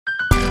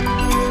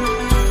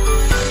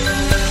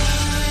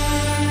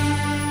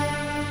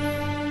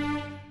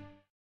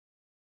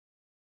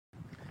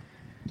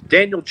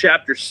Daniel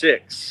chapter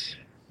 6.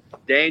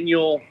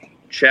 Daniel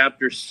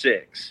chapter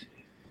 6.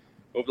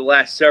 Over the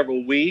last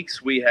several weeks,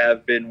 we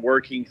have been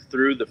working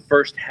through the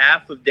first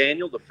half of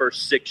Daniel, the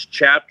first 6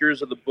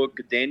 chapters of the book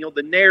of Daniel,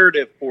 the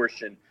narrative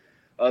portion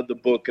of the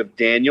book of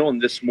Daniel.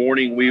 And this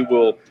morning we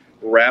will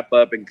wrap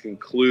up and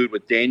conclude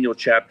with Daniel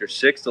chapter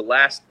 6, the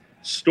last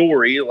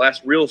story, the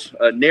last real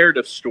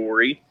narrative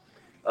story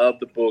of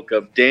the book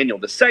of Daniel.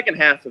 The second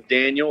half of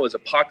Daniel is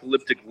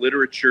apocalyptic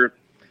literature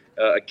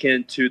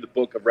akin to the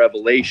book of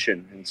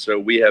Revelation. And so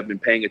we have been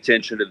paying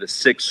attention to the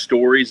 6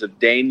 stories of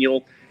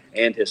Daniel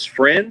and his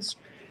friends.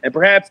 And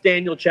perhaps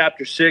Daniel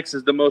chapter 6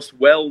 is the most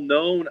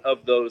well-known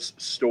of those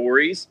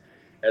stories,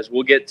 as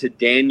we'll get to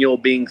Daniel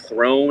being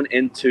thrown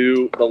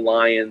into the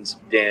lion's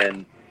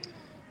den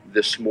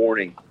this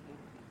morning.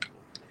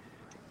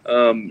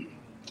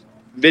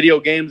 Video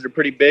games are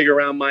pretty big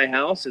around my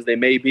house, as they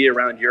may be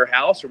around your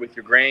house or with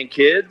your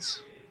grandkids.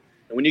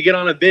 And when you get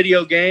on a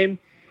video game,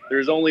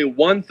 there's only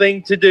one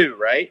thing to do,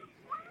 right?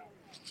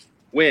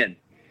 Win.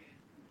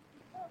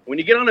 When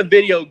you get on a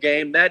video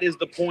game, that is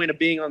the point of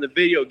being on the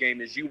video game,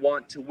 is you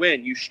want to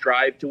win. You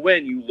strive to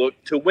win. You look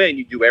to win.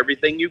 You do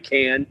everything you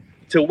can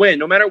to win.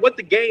 No matter what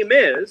the game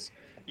is,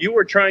 you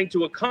are trying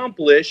to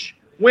accomplish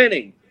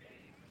winning.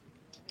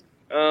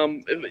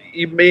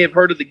 You may have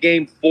heard of the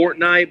game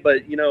Fortnite,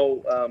 but,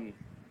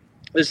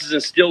 this is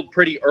instilled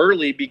pretty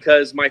early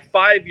because my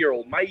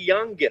 5-year-old, my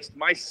youngest,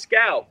 my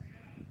scout,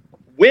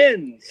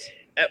 wins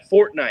at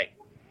Fortnite.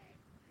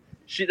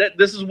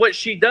 This is what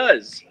she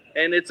does.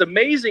 And it's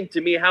amazing to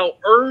me how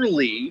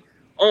early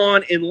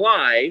on in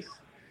life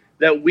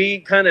that we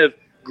kind of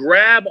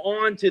grab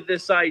onto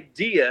this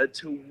idea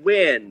to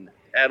win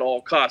at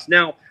all costs.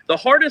 Now, the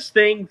hardest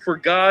thing for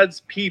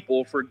God's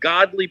people, for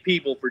godly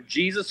people, for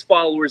Jesus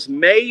followers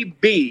may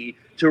be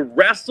to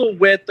wrestle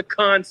with the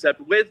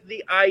concept, with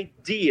the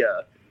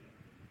idea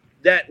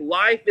that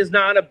life is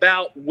not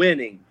about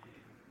winning.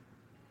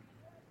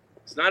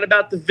 It's not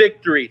about the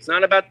victory. It's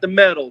not about the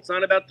medal. It's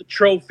not about the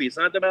trophy. It's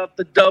not about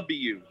the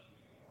W.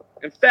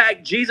 In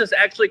fact, Jesus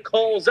actually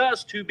calls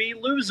us to be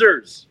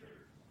losers,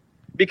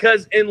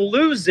 because in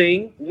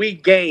losing, we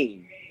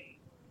gain.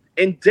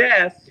 In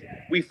death,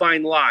 we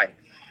find life.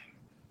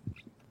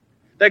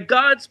 That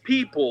God's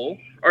people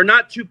are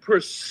not to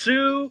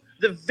pursue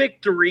the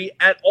victory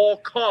at all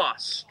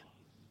costs.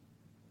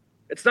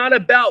 It's not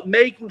about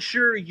making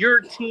sure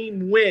your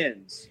team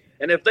wins.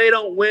 And if they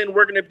don't win,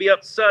 we're going to be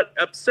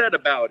upset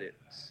about it.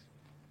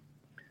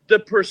 The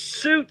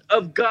pursuit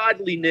of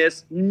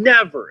godliness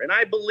never, and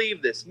I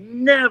believe this,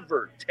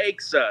 never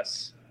takes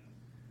us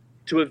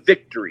to a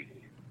victory.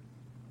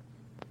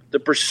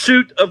 The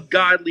pursuit of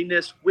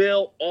godliness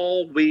will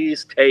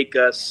always take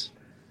us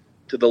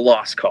to the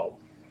lost column.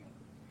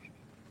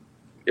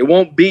 It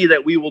won't be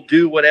that we will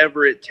do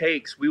whatever it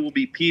takes. We will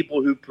be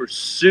people who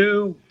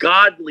pursue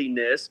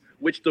godliness,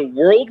 which the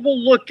world will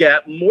look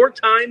at more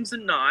times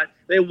than not.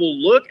 They will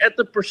look at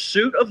the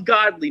pursuit of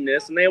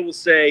godliness and they will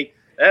say,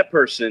 that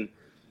person,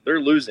 they're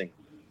losing.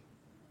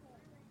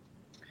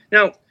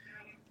 Now,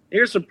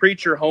 here's some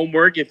preacher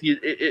homework.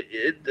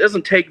 It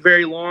doesn't take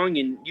very long,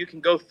 and you can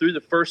go through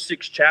the first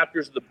 6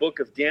 chapters of the book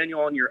of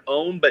Daniel on your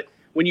own. But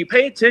when you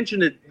pay attention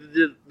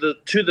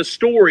to the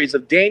stories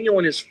of Daniel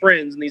and his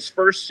friends in these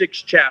first 6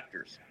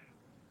 chapters,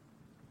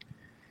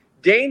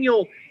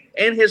 Daniel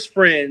and his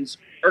friends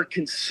are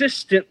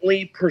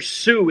consistently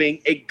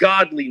pursuing a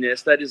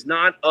godliness that is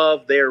not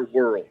of their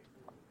world.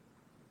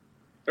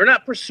 They're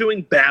not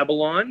pursuing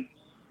Babylon.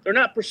 They're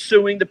not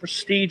pursuing the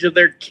prestige of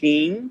their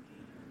king.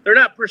 They're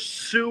not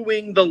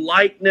pursuing the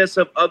likeness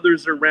of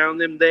others around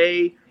them.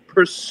 They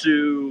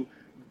pursue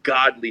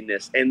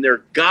godliness, and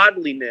their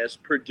godliness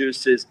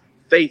produces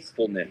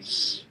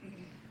faithfulness.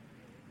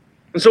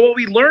 And so what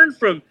we learn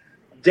from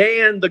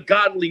Dan, the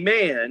godly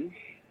man,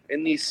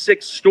 in these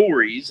 6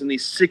 stories, in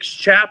these 6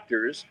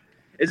 chapters,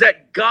 is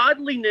that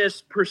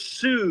godliness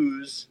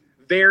pursues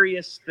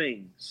various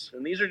things.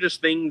 And these are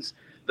just things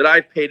that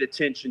I've paid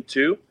attention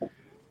to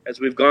as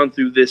we've gone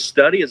through this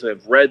study, as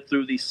I've read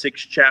through these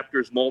 6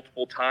 chapters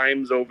multiple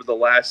times over the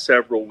last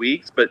several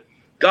weeks. But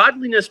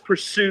godliness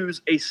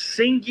pursues a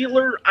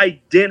singular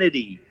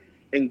identity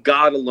in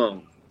God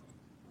alone.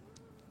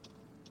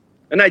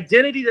 An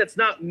identity that's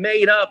not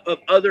made up of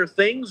other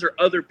things or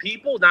other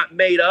people, not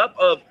made up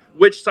of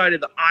which side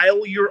of the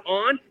aisle you're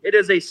on. It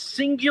is a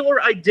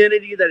singular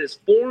identity that is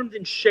formed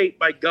and shaped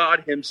by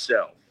God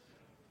himself.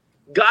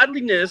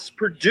 Godliness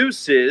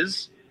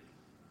produces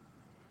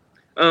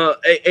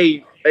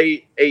a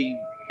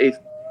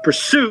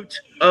pursuit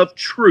of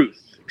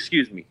truth,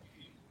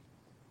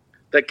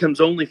 that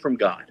comes only from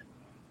God.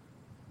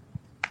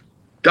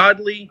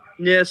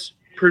 Godliness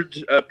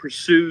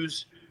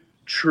pursues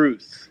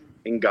truth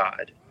in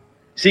God.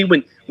 See,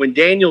 when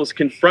Daniel is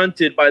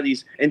confronted by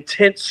these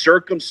intense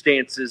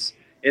circumstances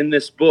in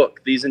this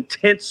book, these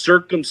intense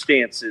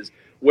circumstances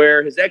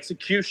where his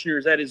executioner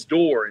is at his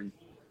door in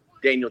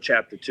Daniel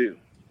chapter 2.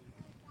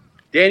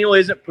 Daniel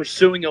isn't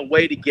pursuing a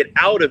way to get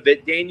out of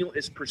it. Daniel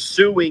is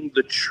pursuing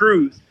the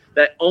truth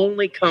that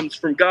only comes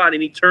from God,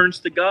 and he turns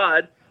to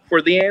God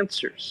for the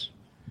answers.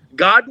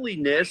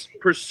 Godliness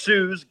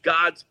pursues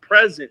God's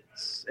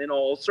presence in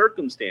all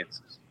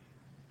circumstances.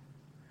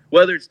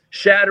 Whether it's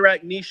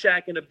Shadrach,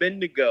 Meshach, and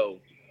Abednego,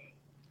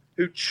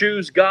 who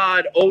choose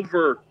God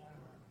over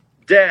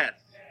death.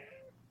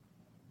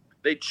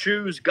 They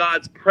choose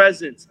God's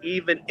presence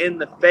even in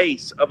the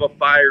face of a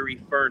fiery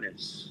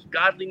furnace.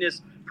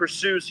 Godliness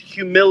pursues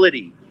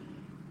humility,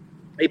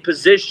 a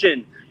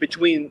position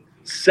between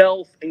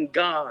self and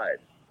God.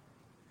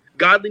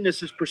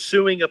 Godliness is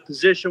pursuing a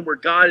position where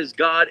God is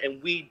God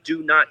and we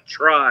do not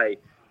try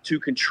to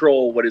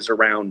control what is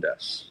around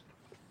us.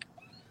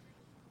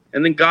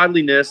 And then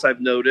godliness,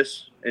 I've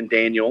noticed in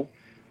Daniel,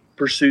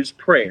 pursues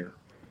prayer.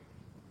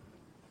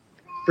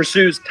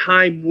 Pursues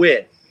time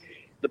with,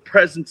 the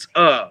presence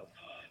of,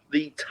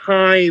 the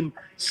time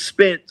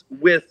spent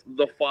with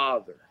the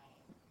Father.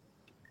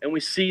 And we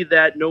see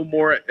that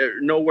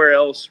nowhere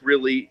else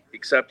really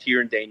except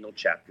here in Daniel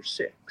chapter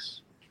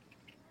 6.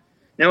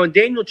 Now in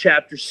Daniel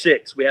chapter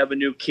 6, we have a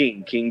new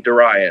king, King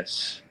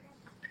Darius.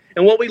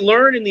 And what we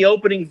learn in the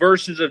opening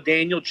verses of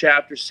Daniel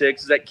chapter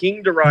 6 is that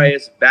King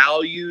Darius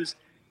values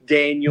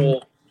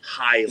Daniel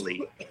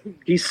highly.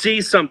 He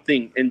sees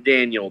something in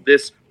Daniel.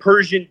 This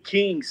Persian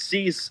king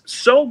sees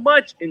so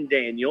much in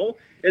Daniel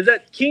is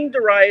that King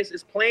Darius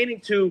is planning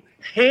to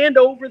hand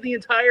over the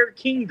entire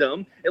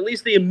kingdom, at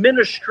least the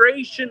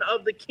administration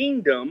of the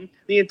kingdom,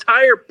 the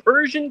entire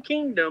Persian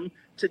kingdom,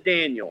 to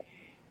Daniel.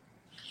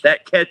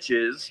 That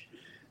catches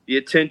the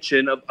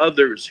attention of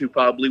others who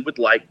probably would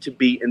like to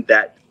be in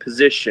that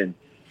position.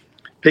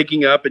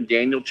 Picking up in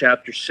Daniel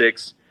chapter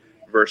 6,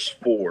 verse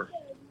 4.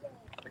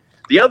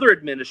 The other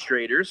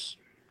administrators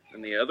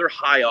and the other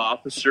high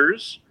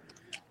officers,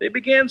 they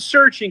began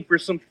searching for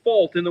some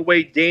fault in the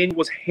way Daniel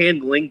was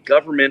handling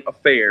government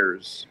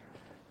affairs.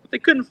 But they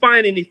couldn't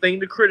find anything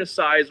to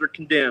criticize or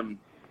condemn.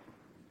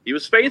 He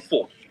was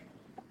faithful,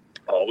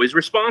 always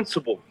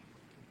responsible,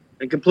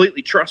 and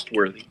completely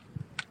trustworthy.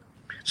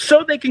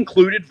 So they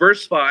concluded,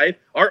 verse 5,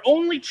 our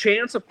only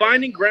chance of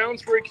finding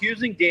grounds for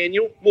accusing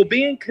Daniel will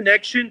be in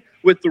connection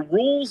with the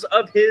rules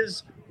of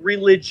his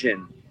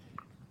religion.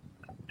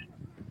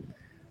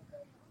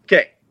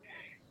 Okay,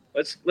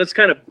 let's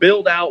kind of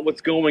build out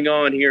what's going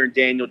on here in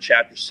Daniel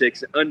chapter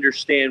 6 and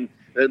understand,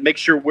 make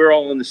sure we're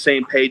all on the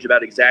same page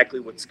about exactly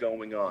what's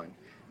going on.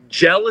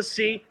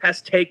 Jealousy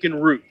has taken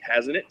root,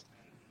 hasn't it?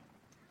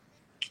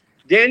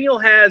 Daniel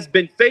has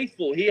been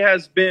faithful. He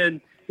has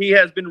been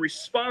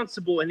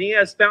responsible, and he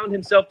has found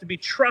himself to be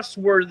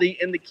trustworthy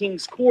in the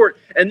king's court.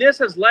 And this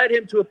has led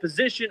him to a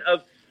position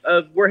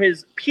of where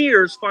his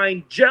peers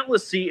find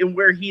jealousy in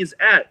where he is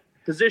at,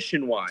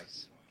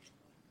 position-wise.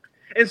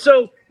 And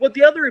so what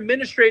the other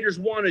administrators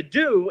want to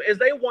do is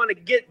they want to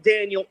get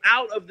Daniel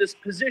out of this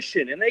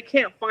position, and they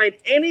can't find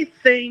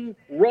anything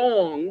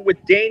wrong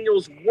with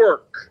Daniel's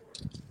work,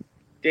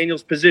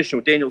 Daniel's position,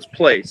 with Daniel's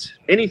place,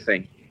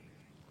 anything.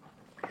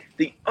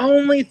 The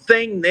only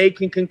thing they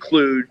can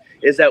conclude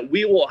is that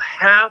we will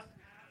have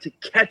to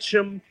catch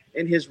him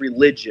in his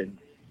religion.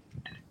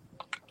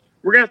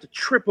 We're going to have to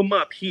trip him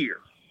up here.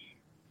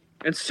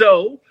 And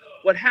so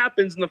what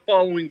happens in the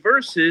following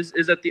verses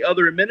is that the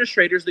other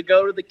administrators, they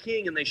go to the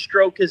king and they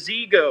stroke his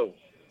ego.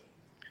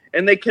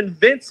 And they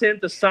convince him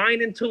to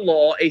sign into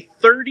law a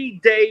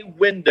 30-day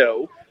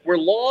window where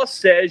law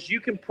says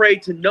you can pray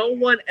to no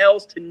one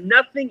else, to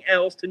nothing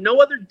else, to no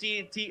other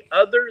deity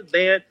other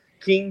than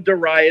King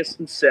Darius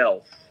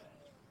himself.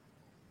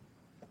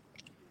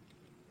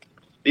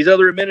 These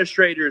other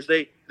administrators,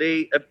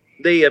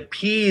 they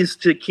appease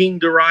to King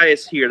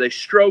Darius here. They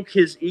stroke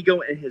his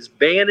ego and his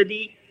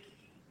vanity,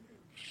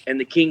 and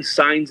the king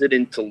signs it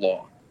into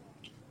law.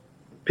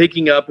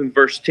 Picking up in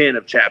verse 10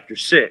 of chapter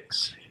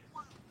 6.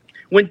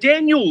 When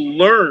Daniel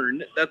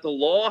learned that the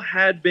law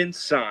had been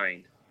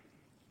signed,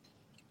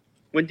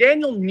 when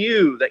Daniel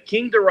knew that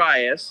King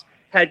Darius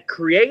had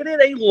created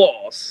a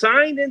law,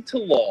 signed into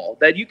law,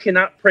 that you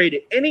cannot pray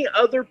to any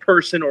other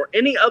person or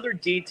any other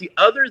deity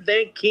other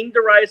than King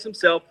Darius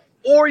himself,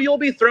 or you'll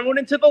be thrown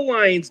into the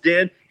lion's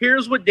den.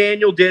 Here's what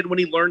Daniel did when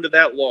he learned of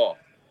that law.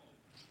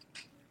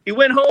 He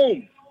went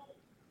home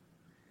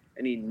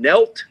and he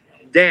knelt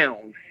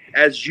down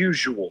as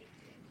usual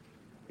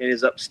in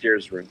his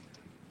upstairs room.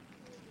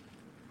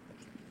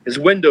 His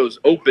windows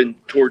opened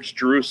towards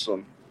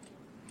Jerusalem.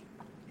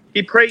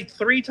 He prayed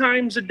 3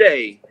 times a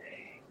day,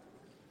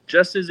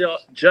 just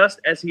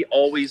as he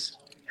always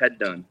had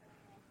done,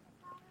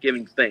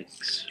 giving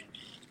thanks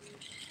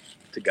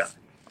to God.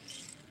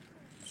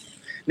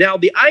 Now,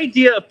 the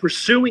idea of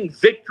pursuing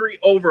victory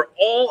over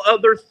all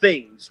other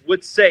things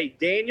would say,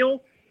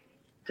 Daniel,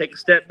 take a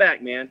step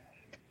back, man.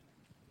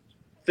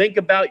 Think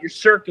about your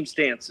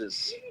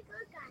circumstances.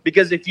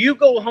 Because if you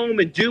go home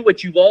and do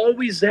what you've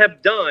always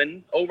have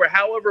done over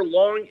however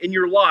long in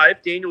your life,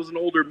 Daniel's an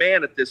older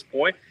man at this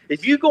point,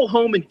 if you go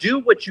home and do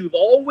what you've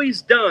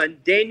always done,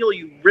 Daniel,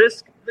 you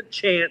risk the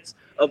chance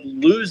of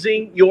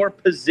losing your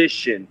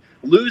position,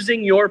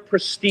 losing your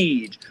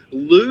prestige,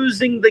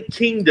 losing the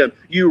kingdom.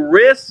 You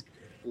risk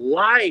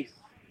life,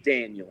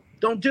 Daniel.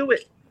 Don't do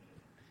it.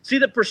 See,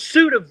 the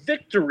pursuit of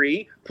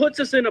victory puts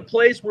us in a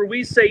place where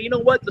we say, you know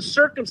what? The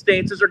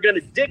circumstances are going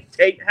to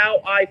dictate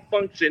how I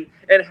function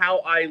and how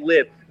I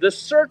live. The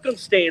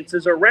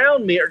circumstances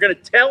around me are going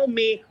to tell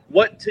me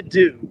what to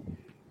do.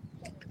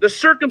 The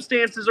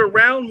circumstances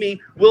around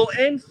me will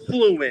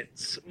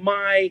influence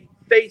my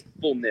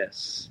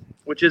faithfulness,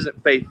 which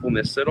isn't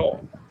faithfulness at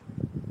all.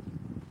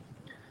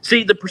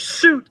 See, the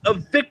pursuit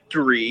of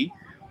victory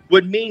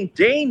would mean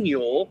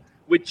Daniel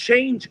would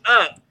change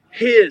up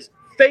his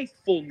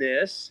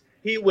faithfulness.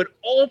 He would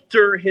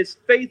alter his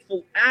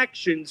faithful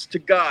actions to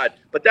God.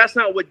 But that's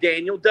not what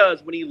Daniel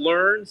does when he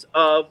learns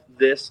of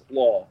this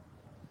law.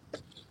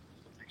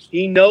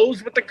 He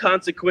knows what the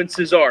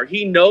consequences are.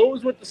 He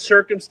knows what the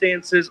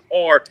circumstances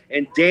are.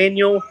 And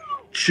Daniel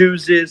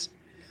chooses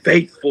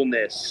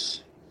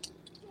faithfulness.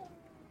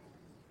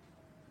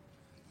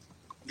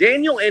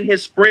 Daniel and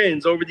his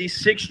friends over these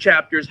 6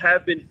 chapters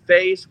have been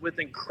faced with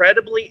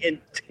incredibly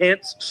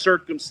intense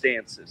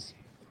circumstances.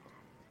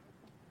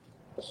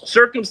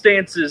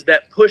 Circumstances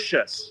that push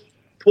us,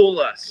 pull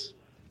us,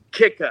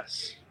 kick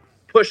us,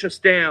 push us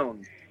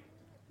down.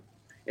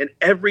 And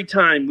every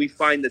time we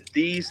find that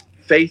these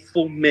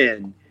faithful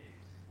men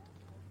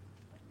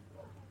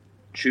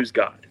choose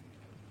God.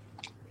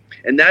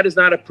 And that is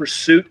not a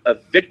pursuit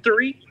of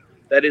victory.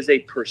 That is a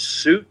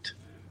pursuit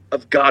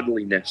of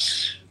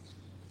godliness.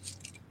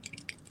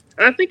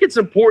 And I think it's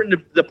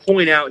important to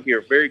point out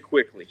here very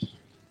quickly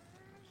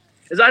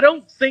is I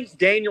don't think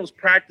Daniel's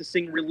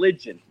practicing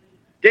religion.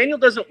 Daniel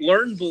doesn't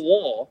learn the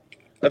law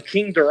of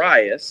King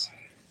Darius.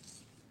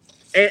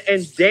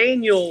 And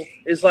Daniel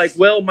is like,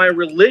 well, my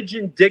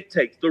religion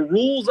dictates. The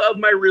rules of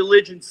my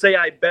religion say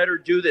I better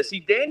do this. See,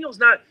 Daniel's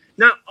not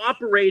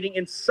operating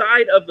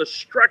inside of the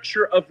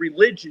structure of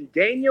religion.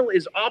 Daniel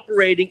is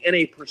operating in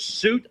a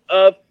pursuit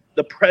of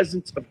the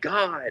presence of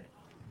God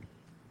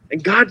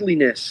and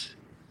godliness.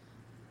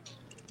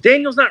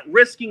 Daniel's not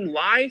risking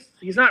life.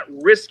 He's not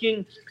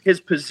risking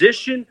his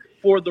position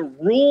for the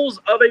rules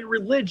of a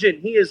religion.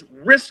 He is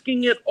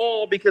risking it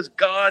all because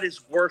God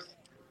is worth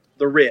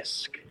the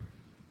risk.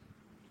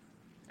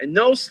 And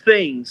those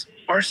things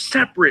are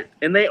separate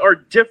and they are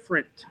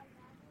different.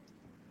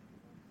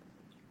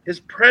 His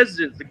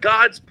presence,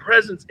 God's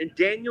presence in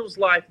Daniel's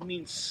life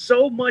means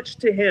so much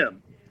to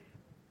him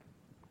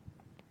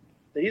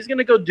that he's going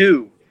to go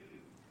do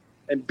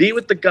and be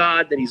with the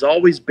God that he's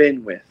always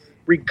been with,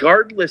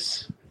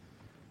 regardless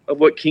of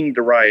what King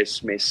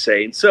Darius may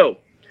say. And so,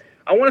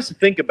 I want us to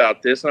think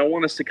about this, and I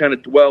want us to kind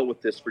of dwell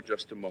with this for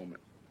just a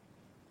moment.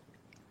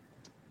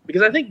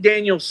 Because I think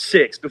Daniel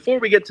 6, before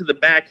we get to the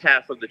back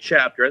half of the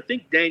chapter, I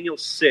think Daniel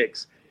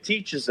 6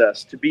 teaches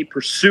us to be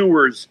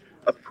pursuers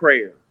of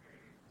prayer.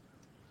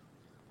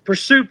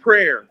 Pursue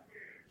prayer.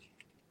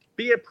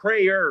 Be a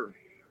prayer.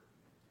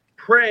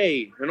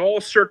 Pray in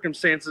all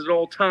circumstances, at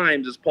all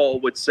times, as Paul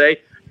would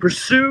say.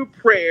 Pursue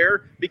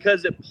prayer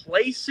because it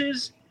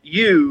places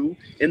you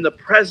in the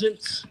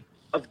presence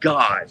of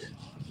God.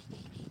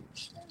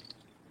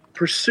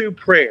 Pursue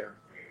prayer.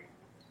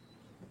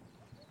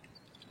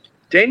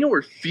 Daniel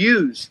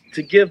refused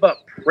to give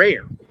up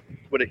prayer,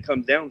 what it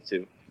comes down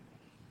to.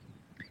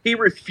 He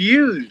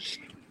refused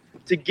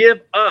to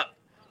give up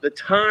the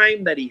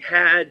time that he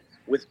had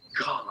with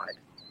God.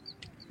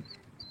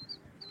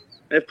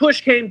 And if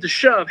push came to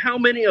shove, how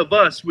many of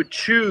us would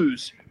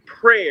choose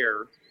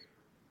prayer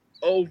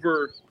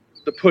over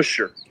the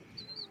pusher?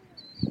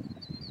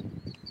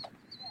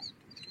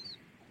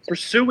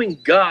 Pursuing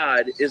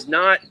God is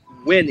not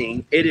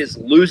winning, it is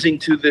losing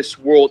to this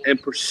world.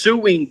 And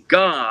pursuing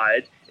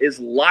God is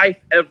life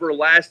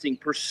everlasting.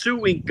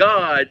 Pursuing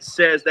God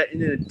says that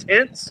in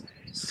intense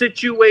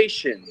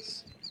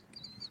situations,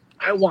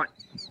 I want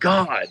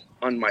God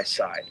on my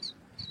side.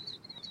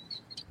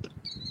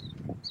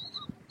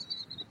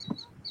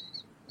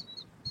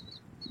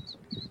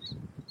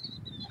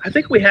 I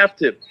think we have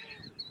to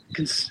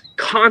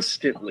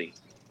constantly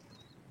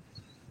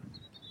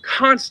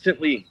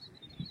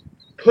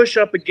push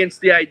up against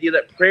the idea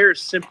that prayer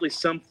is simply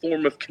some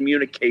form of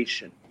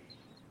communication.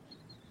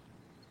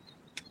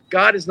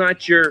 God is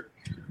not your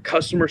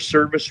customer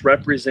service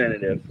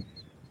representative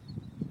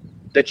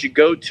that you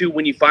go to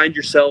when you find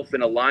yourself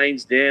in a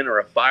lion's den or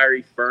a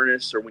fiery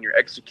furnace or when your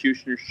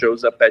executioner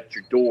shows up at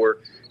your door.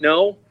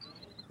 No.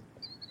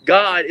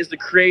 God is the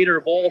creator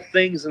of all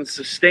things and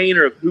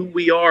sustainer of who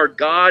we are.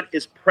 God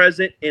is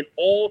present in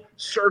all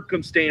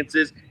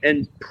circumstances,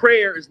 and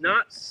prayer is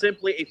not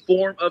simply a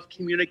form of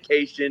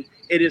communication.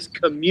 It is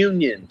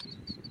communion.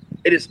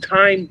 It is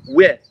time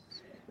with.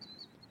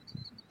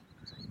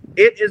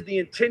 It is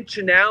the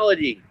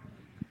intentionality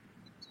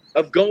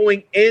of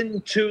going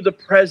into the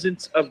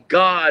presence of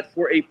God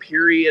for a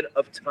period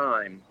of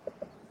time,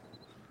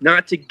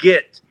 not to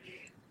get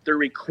the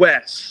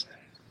request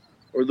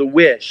or the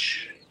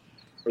wish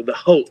or the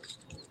hope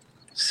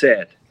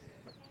said.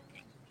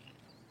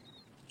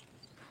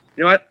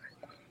 You know what?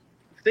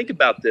 Think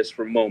about this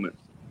for a moment.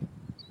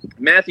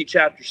 Matthew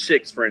chapter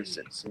 6, for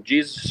instance, in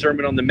Jesus'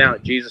 Sermon on the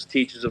Mount, Jesus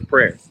teaches of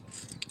prayer.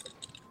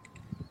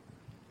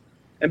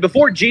 And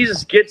before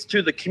Jesus gets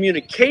to the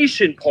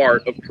communication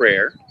part of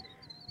prayer,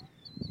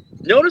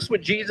 notice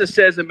what Jesus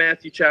says in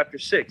Matthew chapter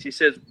 6. He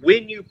says,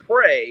 when you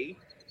pray,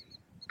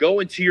 go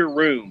into your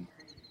room,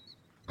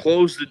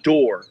 close the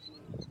door,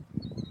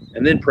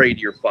 and then pray to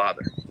your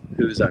Father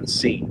who is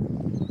unseen.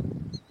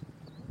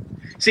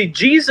 See,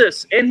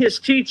 Jesus in his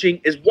teaching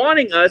is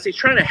wanting us, he's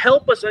trying to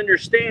help us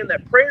understand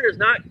that prayer is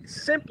not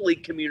simply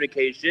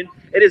communication,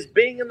 it is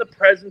being in the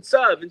presence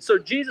of. And so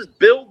Jesus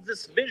builds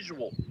this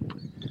visual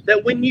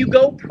that when you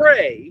go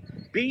pray,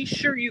 be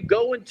sure you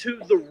go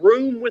into the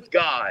room with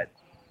God.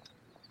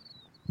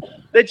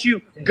 That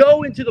you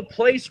go into the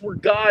place where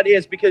God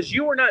is, because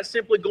you are not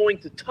simply going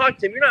to talk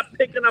to him. You're not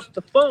picking up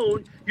the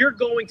phone. You're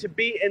going to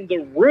be in the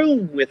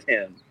room with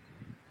him.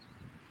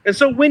 And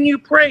so when you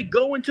pray,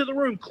 go into the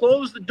room,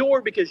 close the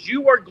door, because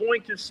you are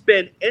going to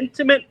spend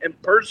intimate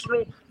and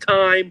personal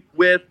time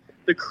with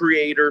the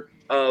creator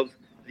of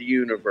the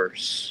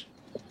universe.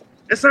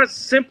 It's not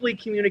simply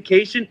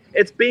communication.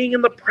 It's being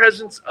in the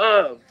presence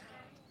of.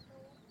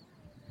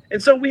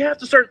 And so we have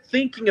to start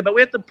thinking about,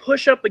 we have to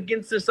push up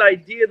against this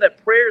idea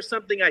that prayer is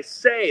something I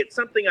say. It's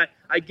something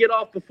I get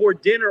off before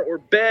dinner or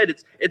bed.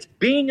 It's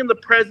being in the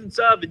presence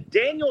of. And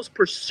Daniel's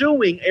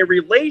pursuing a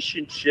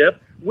relationship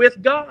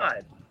with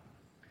God.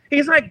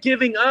 He's not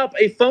giving up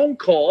a phone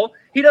call.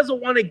 He doesn't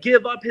want to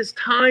give up his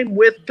time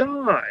with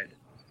God.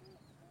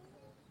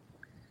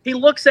 He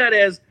looks at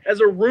it as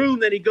a room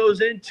that he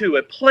goes into,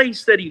 a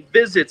place that he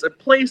visits, a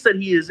place that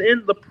he is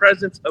in the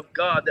presence of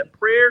God. That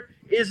prayer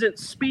isn't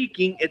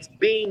speaking, it's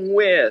being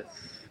with.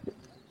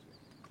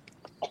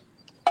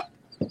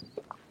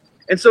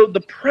 And so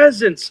the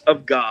presence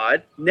of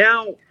God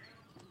now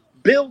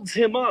builds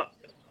him up.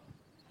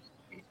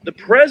 The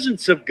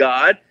presence of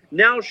God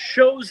now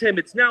shows him,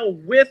 it's now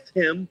with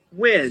him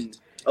when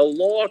a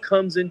law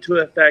comes into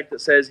effect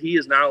that says he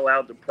is not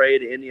allowed to pray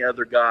to any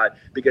other God,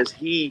 because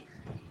he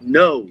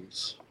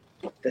knows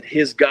that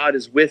his God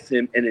is with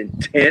him in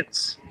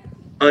intense,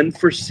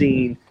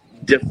 unforeseen,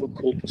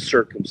 difficult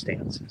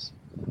circumstances.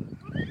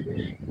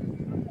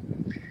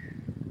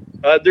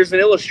 There's an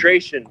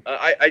illustration.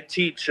 I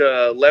teach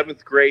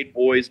 11th grade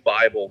boys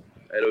Bible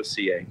at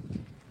OCA,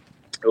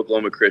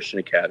 Oklahoma Christian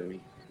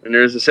Academy. And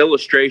there's this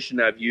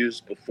illustration I've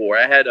used before.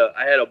 I had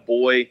a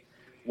boy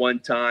one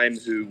time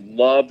who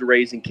loved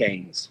Raising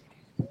Cane's.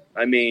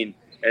 I mean,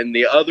 and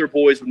the other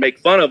boys would make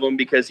fun of him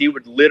because he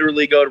would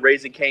literally go to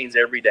Raising Cane's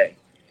every day.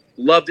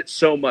 Loved it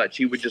so much,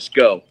 he would just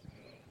go.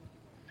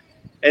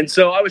 And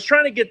so I was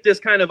trying to get this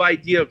kind of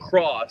idea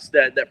across,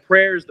 that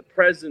prayer is the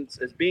presence,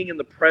 as being in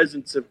the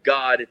presence of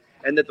God,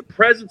 and that the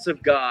presence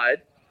of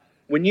God,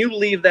 when you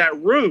leave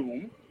that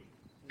room,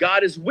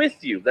 God is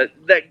with you.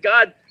 That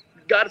God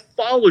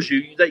follows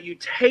you, that you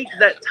take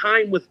that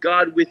time with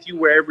God with you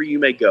wherever you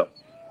may go.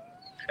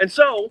 And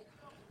so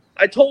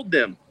I told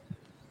them,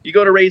 you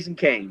go to Raising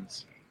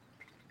Cane's,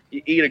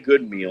 you eat a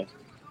good meal.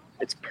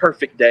 It's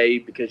perfect day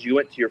because you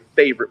went to your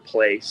favorite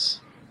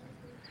place.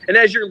 And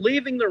as you're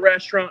leaving the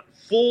restaurant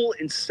full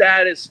and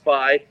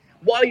satisfied,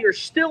 while you're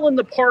still in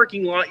the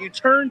parking lot, you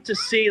turn to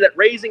see that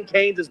Raising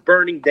Cane's is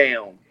burning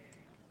down.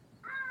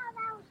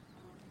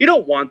 You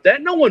don't want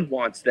that. No one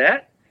wants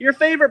that. Your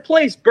favorite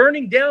place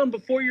burning down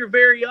before your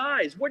very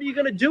eyes. What are you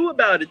going to do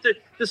about it?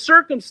 The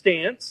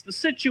circumstance, the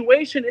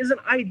situation isn't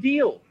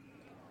ideal.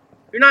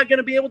 You're not going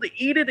to be able to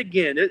eat it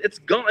again. It's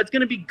gone. It's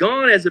going to be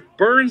gone as it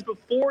burns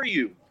before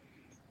you.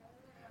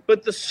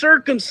 But the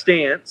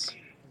circumstance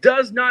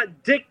does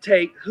not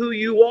dictate who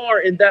you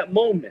are in that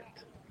moment.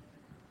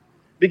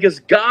 Because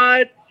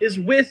God is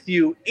with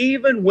you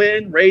even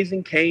when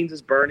Raising Cane's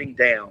is burning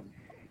down.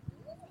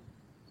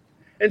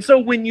 And so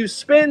when you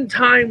spend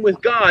time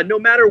with God, no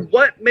matter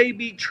what may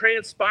be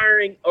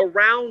transpiring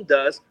around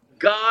us,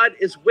 God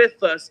is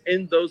with us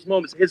in those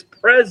moments. His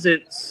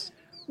presence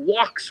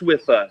walks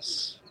with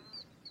us.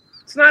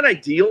 It's not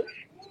ideal.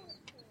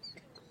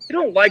 You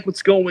don't like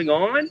what's going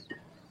on.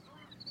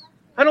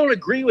 I don't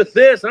agree with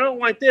this. I don't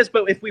like this.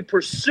 But if we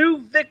pursue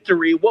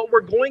victory, what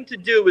we're going to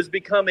do is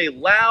become a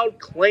loud,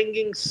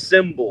 clanging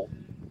cymbal.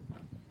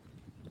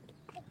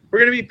 We're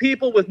going to be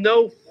people with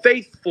no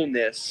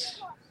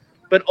faithfulness,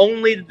 but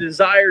only the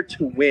desire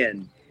to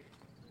win.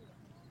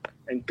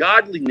 And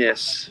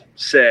godliness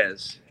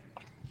says,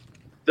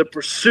 the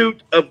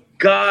pursuit of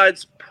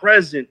God's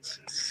presence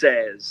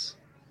says,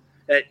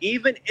 that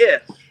even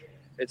if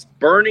it's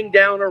burning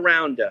down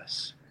around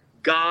us,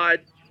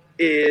 God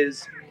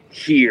is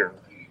here.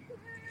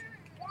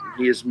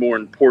 He is more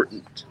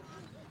important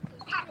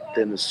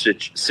than the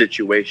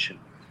situation.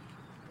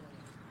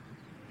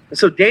 And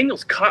so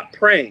Daniel's caught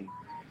praying.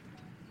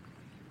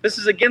 This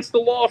is against the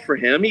law for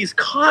him. He's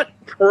caught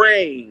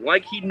praying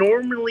like he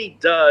normally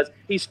does.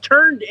 He's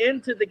turned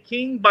into the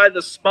king by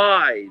the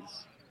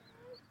spies.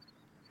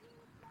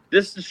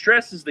 This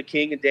distresses the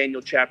king in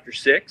Daniel chapter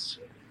 6.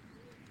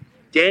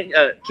 King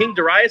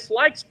Darius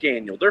likes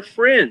Daniel. They're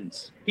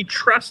friends. He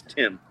trusts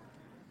him.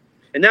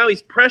 And now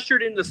he's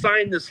pressured into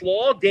signing this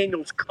law.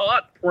 Daniel's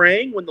caught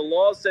praying when the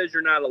law says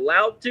you're not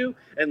allowed to.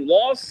 And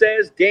law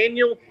says,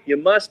 Daniel, you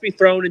must be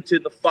thrown into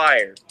the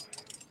fire.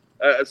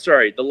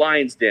 The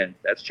lion's den.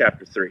 That's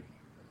chapter 3.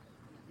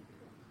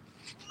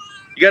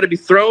 You got to be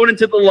thrown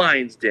into the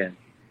lion's den.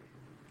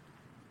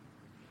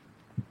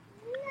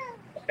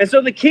 And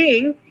so the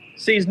king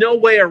sees no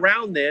way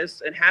around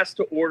this and has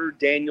to order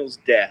Daniel's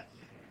death.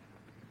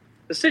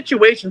 The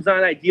situation's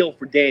not ideal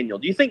for Daniel.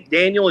 Do you think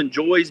Daniel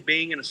enjoys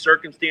being in a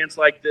circumstance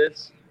like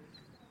this?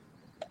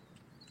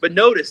 But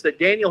notice that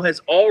Daniel has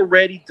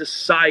already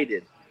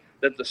decided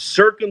that the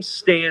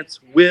circumstance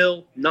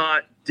will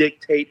not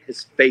dictate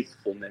his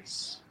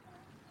faithfulness.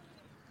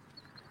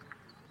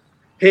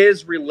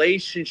 His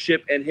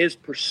relationship and his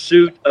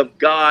pursuit of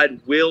God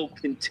will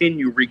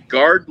continue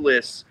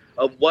regardless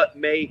of what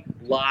may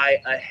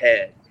lie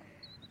ahead.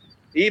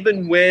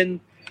 Even when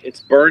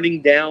it's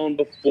burning down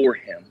before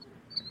him,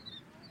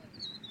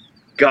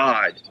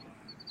 God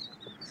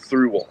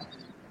through all.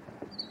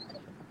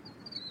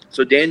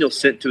 So Daniel's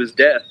sent to his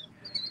death.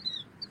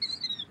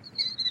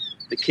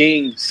 The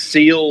king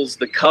seals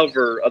the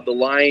cover of the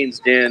lion's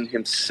den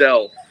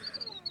himself.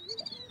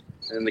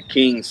 And the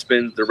king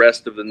spends the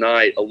rest of the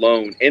night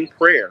alone in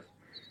prayer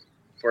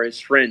for his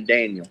friend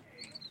Daniel.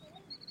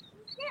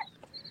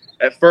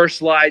 At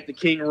first light, the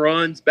king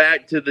runs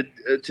back to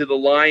the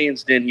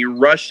lion's den. He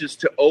rushes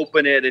to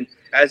open it, and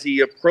as he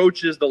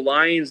approaches the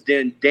lion's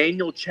den,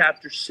 Daniel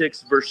chapter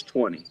 6, verse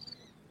 20.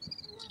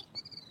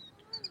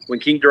 When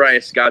King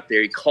Darius got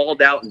there, he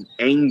called out in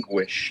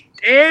anguish,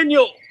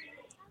 "Daniel,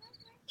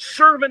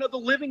 servant of the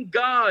living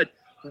God,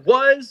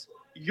 was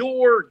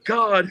your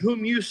God,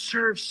 whom you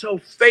serve so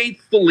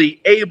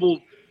faithfully,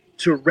 able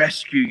to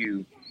rescue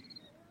you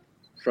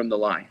from the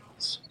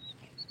lions?"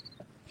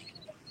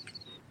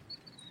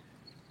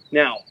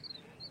 Now,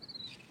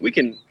 we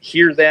can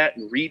hear that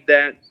and read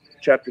that,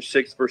 chapter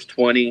 6, verse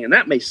 20, and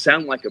that may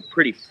sound like a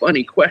pretty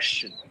funny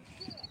question.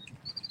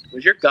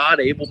 Was your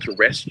God able to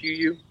rescue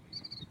you?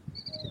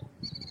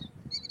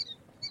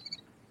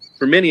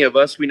 For many of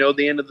us, we know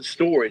the end of the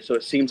story, so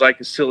it seems like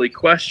a silly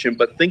question,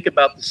 but think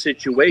about the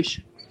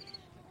situation.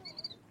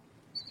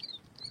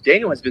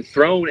 Daniel has been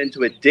thrown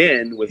into a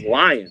den with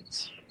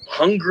lions,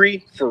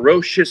 hungry,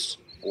 ferocious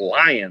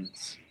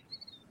lions.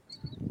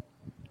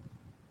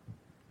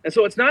 And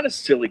so it's not a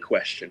silly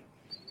question.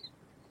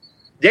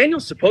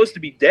 Daniel's supposed to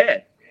be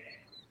dead.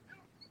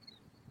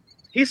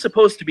 He's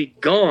supposed to be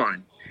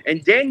gone.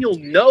 And Daniel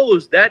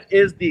knows that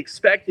is the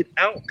expected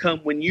outcome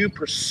when you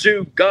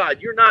pursue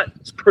God. You're not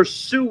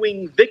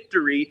pursuing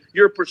victory.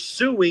 You're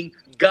pursuing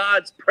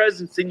God's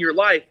presence in your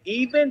life,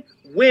 even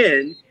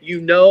when you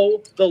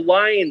know the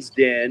lion's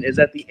den is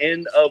at the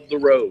end of the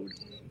road.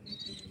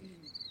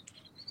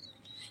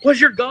 Was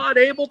your God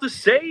able to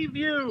save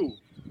you?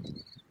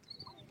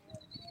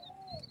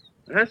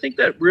 And I think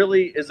that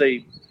really is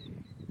a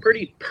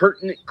pretty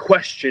pertinent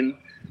question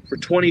for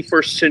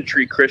 21st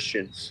century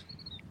Christians.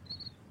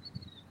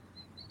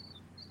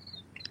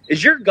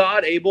 Is your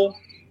God able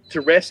to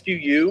rescue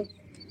you?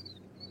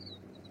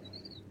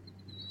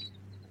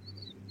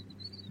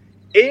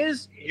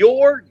 Is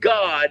your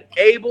God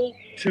able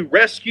to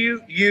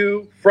rescue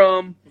you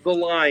from the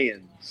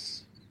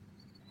lions?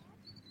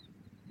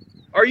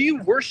 Are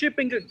you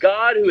worshiping a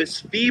God who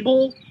is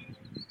feeble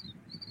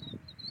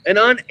and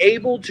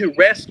unable to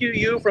rescue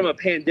you from a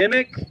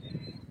pandemic?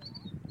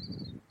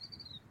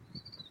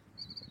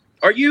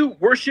 Are you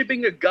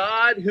worshiping a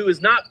God who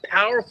is not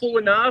powerful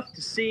enough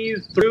to see you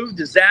through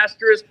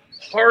disastrous,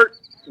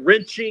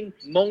 heart-wrenching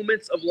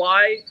moments of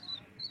life?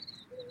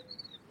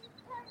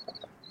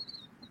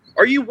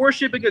 Are you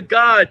worshiping a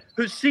God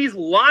who sees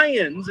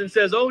lions and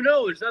says, "Oh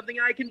no, there's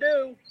nothing I can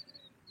do"?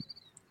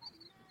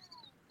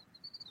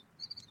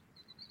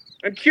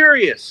 I'm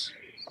curious.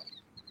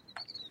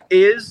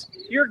 Is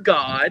your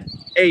God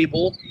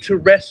able to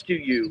rescue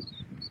you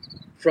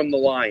from the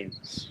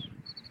lions?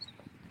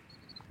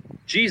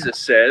 Jesus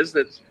says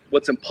that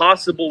what's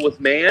impossible with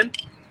man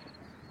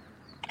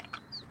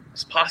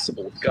is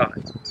possible with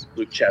God.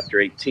 Luke chapter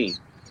 18.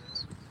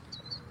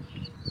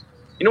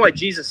 You know why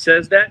Jesus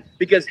says that?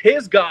 Because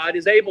his God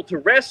is able to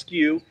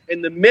rescue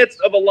in the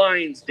midst of a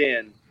lion's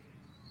den.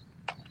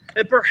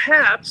 And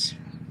perhaps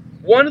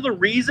one of the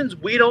reasons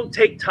we don't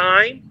take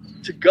time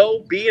to go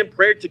be in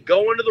prayer, to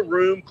go into the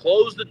room,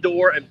 close the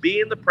door, and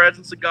be in the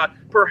presence of God,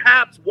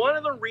 perhaps one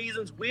of the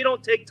reasons we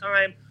don't take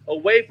time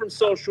away from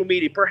social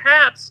media,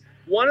 perhaps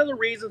one of the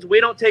reasons we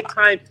don't take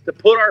time to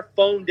put our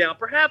phone down,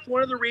 perhaps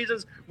one of the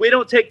reasons we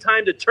don't take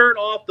time to turn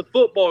off the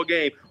football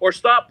game or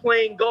stop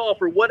playing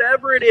golf or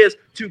whatever it is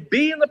to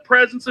be in the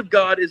presence of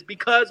God is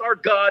because our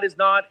God is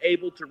not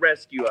able to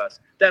rescue us.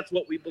 That's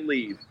what we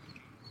believe.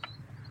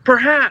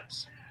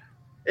 Perhaps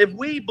if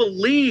we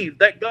believe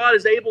that God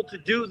is able to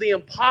do the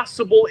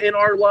impossible in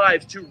our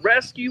lives, to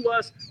rescue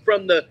us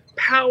from the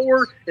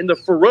power and the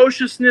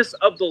ferociousness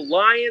of the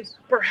lions,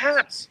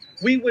 perhaps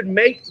we would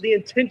make the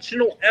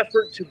intentional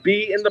effort to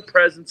be in the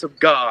presence of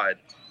God,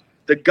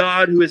 the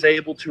God who is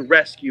able to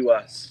rescue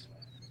us.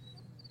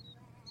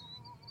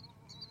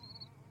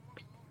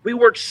 We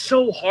work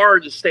so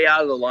hard to stay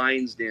out of the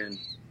lion's den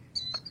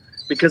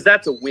because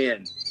that's a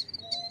win.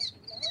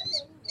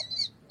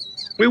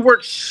 We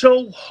work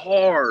so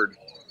hard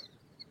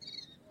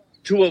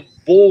to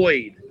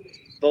avoid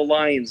the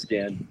lion's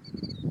den.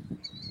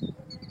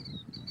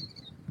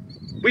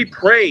 We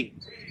pray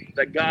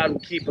that God will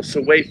keep us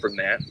away from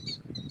that.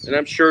 And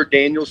I'm sure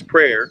Daniel's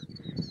prayer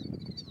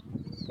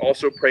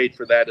also prayed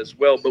for that as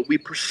well. But we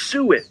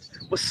pursue it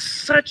with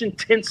such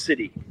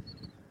intensity.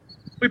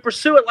 We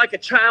pursue it like a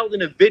child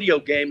in a video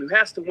game who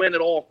has to win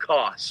at all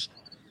costs.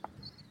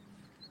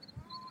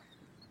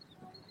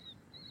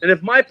 And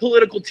if my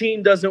political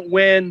team doesn't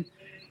win,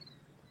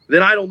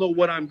 then I don't know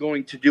what I'm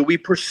going to do. We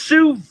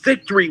pursue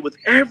victory with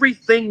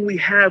everything we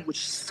have with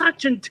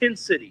such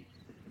intensity.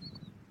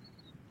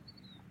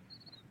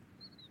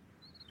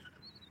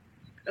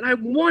 And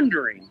I'm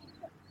wondering,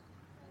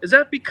 is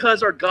that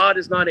because our God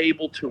is not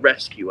able to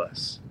rescue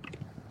us?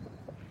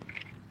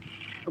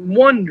 I'm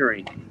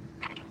wondering,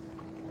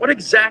 what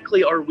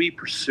exactly are we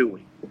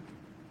pursuing?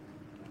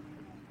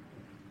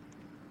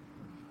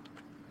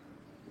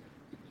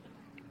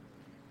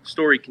 The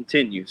story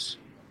continues.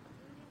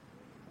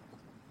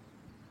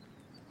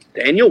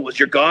 Daniel, was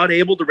your God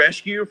able to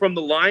rescue you from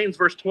the lions?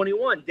 Verse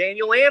 21.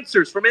 Daniel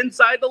answers from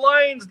inside the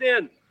lion's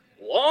den,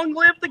 long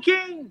live the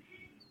king.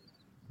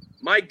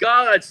 My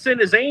God sent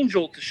his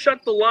angel to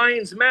shut the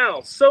lions'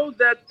 mouths so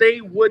that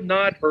they would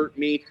not hurt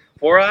me,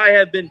 for I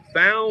have been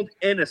found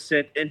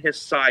innocent in his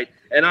sight,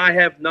 and I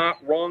have not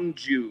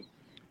wronged you,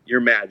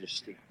 your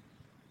majesty.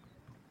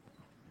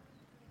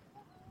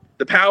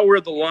 The power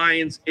of the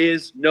lions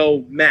is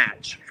no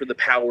match for the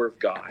power of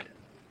God.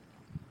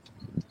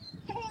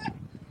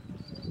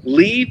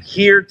 Leave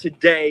here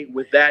today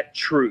with that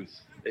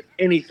truth, if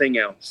anything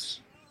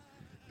else.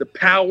 The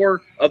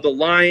power of the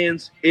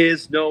lions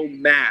is no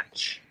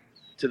match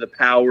to the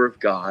power of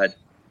God.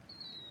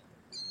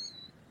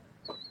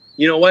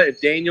 You know what?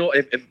 If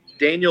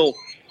Daniel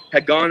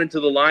had gone into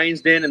the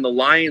lion's den and the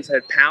lions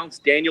had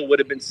pounced, Daniel would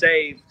have been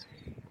saved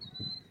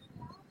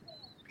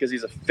because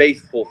he's a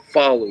faithful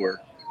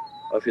follower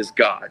of his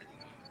God.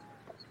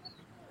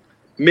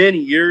 Many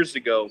years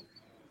ago,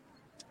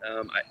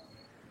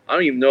 I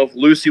don't even know if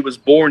Lucy was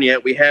born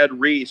yet. We had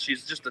Reese.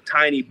 She's just a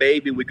tiny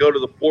baby. We go to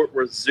the Fort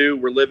Worth Zoo.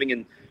 We're living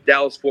in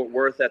Dallas-Fort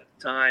Worth at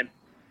the time.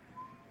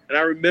 And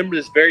I remember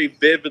this very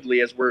vividly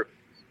as we're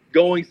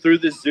going through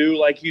the zoo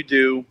like you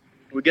do.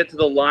 We get to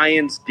the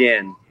lion's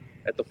den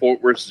at the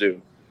Fort Worth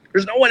Zoo.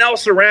 There's no one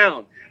else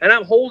around. And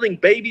I'm holding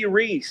baby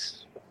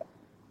Reese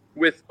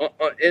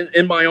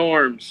in my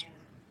arms.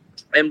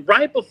 And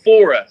right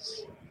before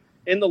us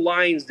in the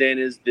lion's den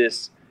is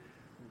this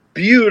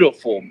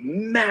beautiful,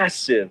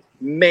 massive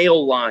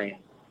male lion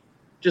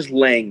just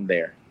laying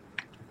there,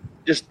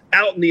 just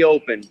out in the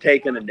open,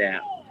 taking a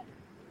nap.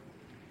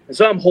 And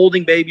so I'm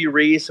holding baby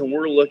Reese, and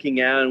we're looking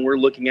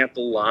at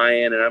the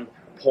lion, and I'm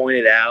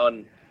pointing out,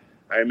 and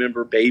I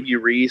remember baby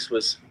Reese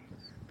was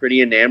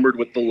pretty enamored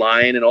with the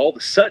lion, and all of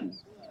a sudden,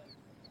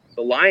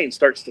 the lion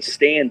starts to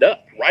stand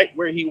up right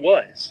where he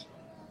was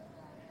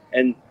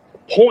and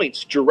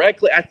points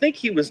directly. I think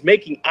he was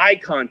making eye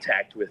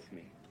contact with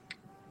me.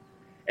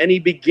 And he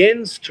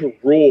begins to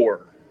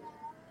roar.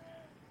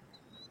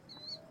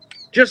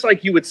 Just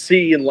like you would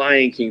see in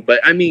Lion King.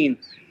 But I mean,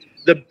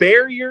 the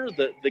barrier,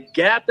 the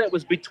gap that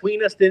was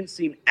between us didn't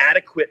seem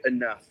adequate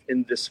enough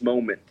in this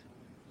moment.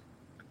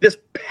 This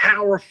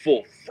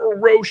powerful,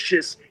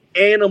 ferocious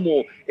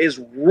animal is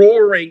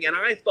roaring. And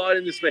I thought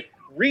in this moment,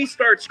 Reese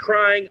starts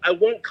crying. I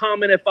won't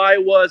comment if I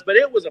was, but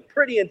it was a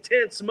pretty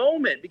intense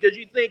moment because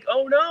you think,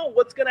 oh no,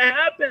 what's going to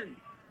happen?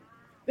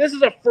 This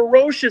is a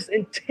ferocious,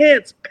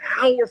 intense,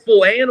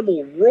 powerful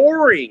animal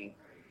roaring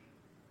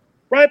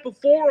right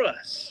before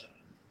us.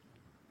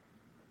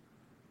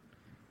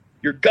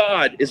 Your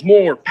God is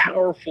more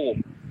powerful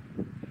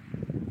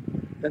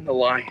than the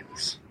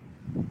lions.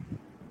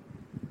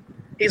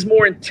 He's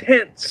more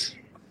intense.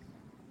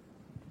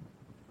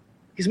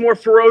 He's more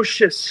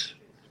ferocious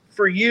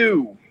for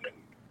you.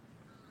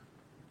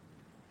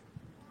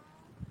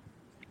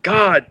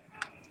 God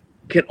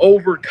can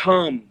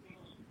overcome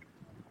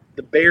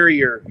the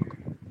barrier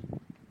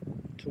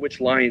to which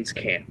lions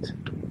can't.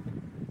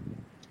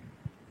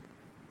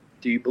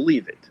 Do you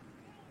believe it?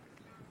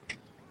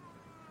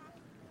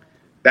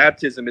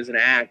 Baptism is an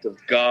act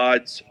of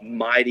God's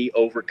mighty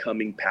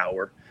overcoming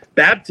power.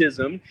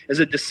 Baptism is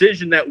a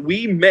decision that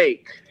we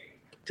make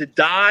to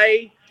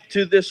die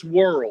to this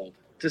world,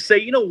 to say,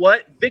 you know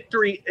what?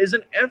 Victory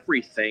isn't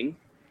everything.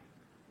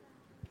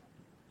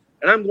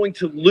 And I'm going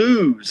to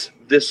lose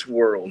this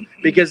world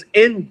because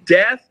in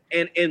death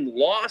and in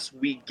loss,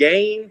 we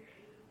gain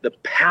the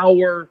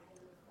power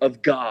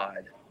of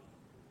God.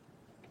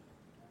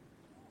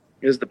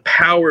 It is the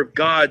power of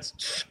God's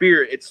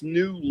Spirit. It's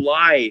new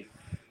life.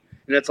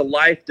 And it's a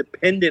life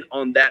dependent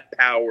on that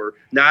power,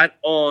 not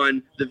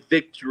on the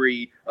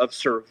victory of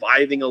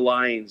surviving a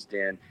lion's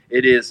den.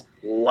 It is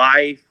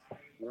life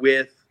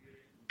with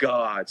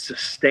God,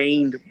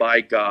 sustained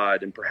by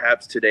God. And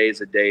perhaps today is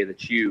a day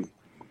that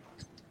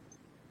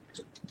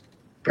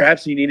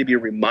perhaps you need to be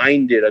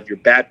reminded of your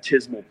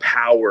baptismal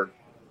power,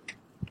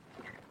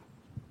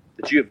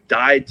 that you have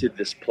died to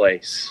this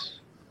place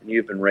and you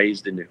have been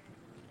raised anew.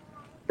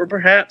 Or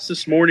perhaps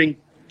this morning,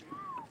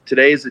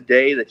 Today is the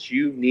day that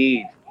you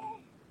need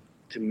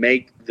to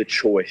make the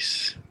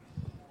choice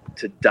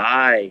to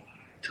die,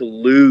 to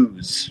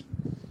lose,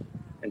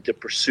 and to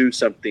pursue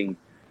something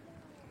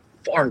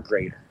far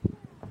greater.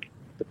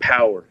 The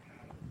power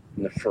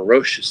and the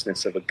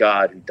ferociousness of a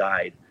God who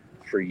died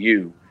for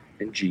you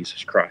in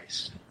Jesus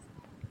Christ.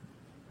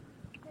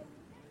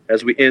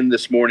 As we end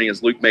this morning,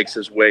 as Luke makes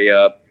his way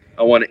up,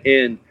 I want to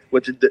end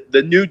with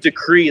the new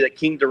decree that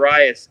King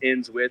Darius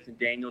ends with in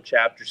Daniel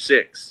chapter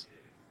 6.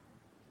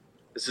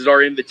 This is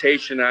our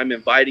invitation. I'm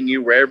inviting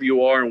you wherever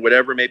you are and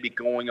whatever may be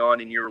going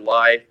on in your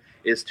life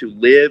is to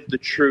live the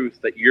truth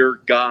that your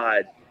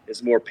God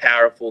is more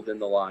powerful than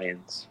the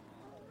lions.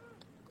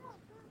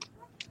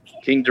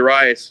 King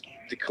Darius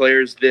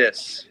declares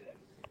this: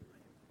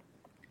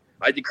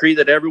 I decree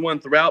that everyone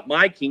throughout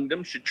my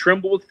kingdom should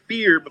tremble with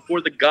fear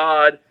before the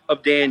God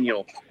of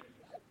Daniel,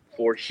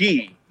 for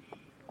he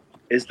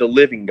is the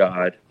living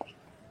God,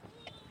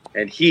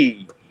 and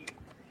he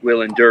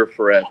will endure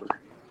forever.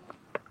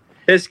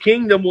 His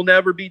kingdom will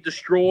never be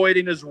destroyed,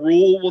 and his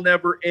rule will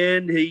never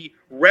end. He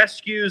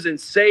rescues and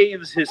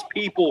saves his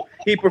people.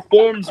 He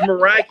performs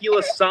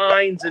miraculous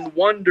signs and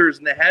wonders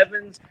in the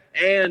heavens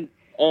and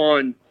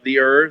on the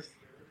earth.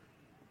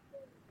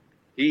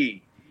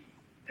 He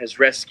has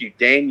rescued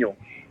Daniel.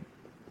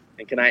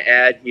 And can I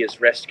add, he has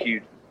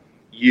rescued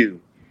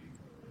you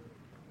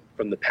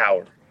from the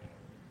power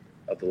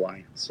of the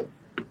lions.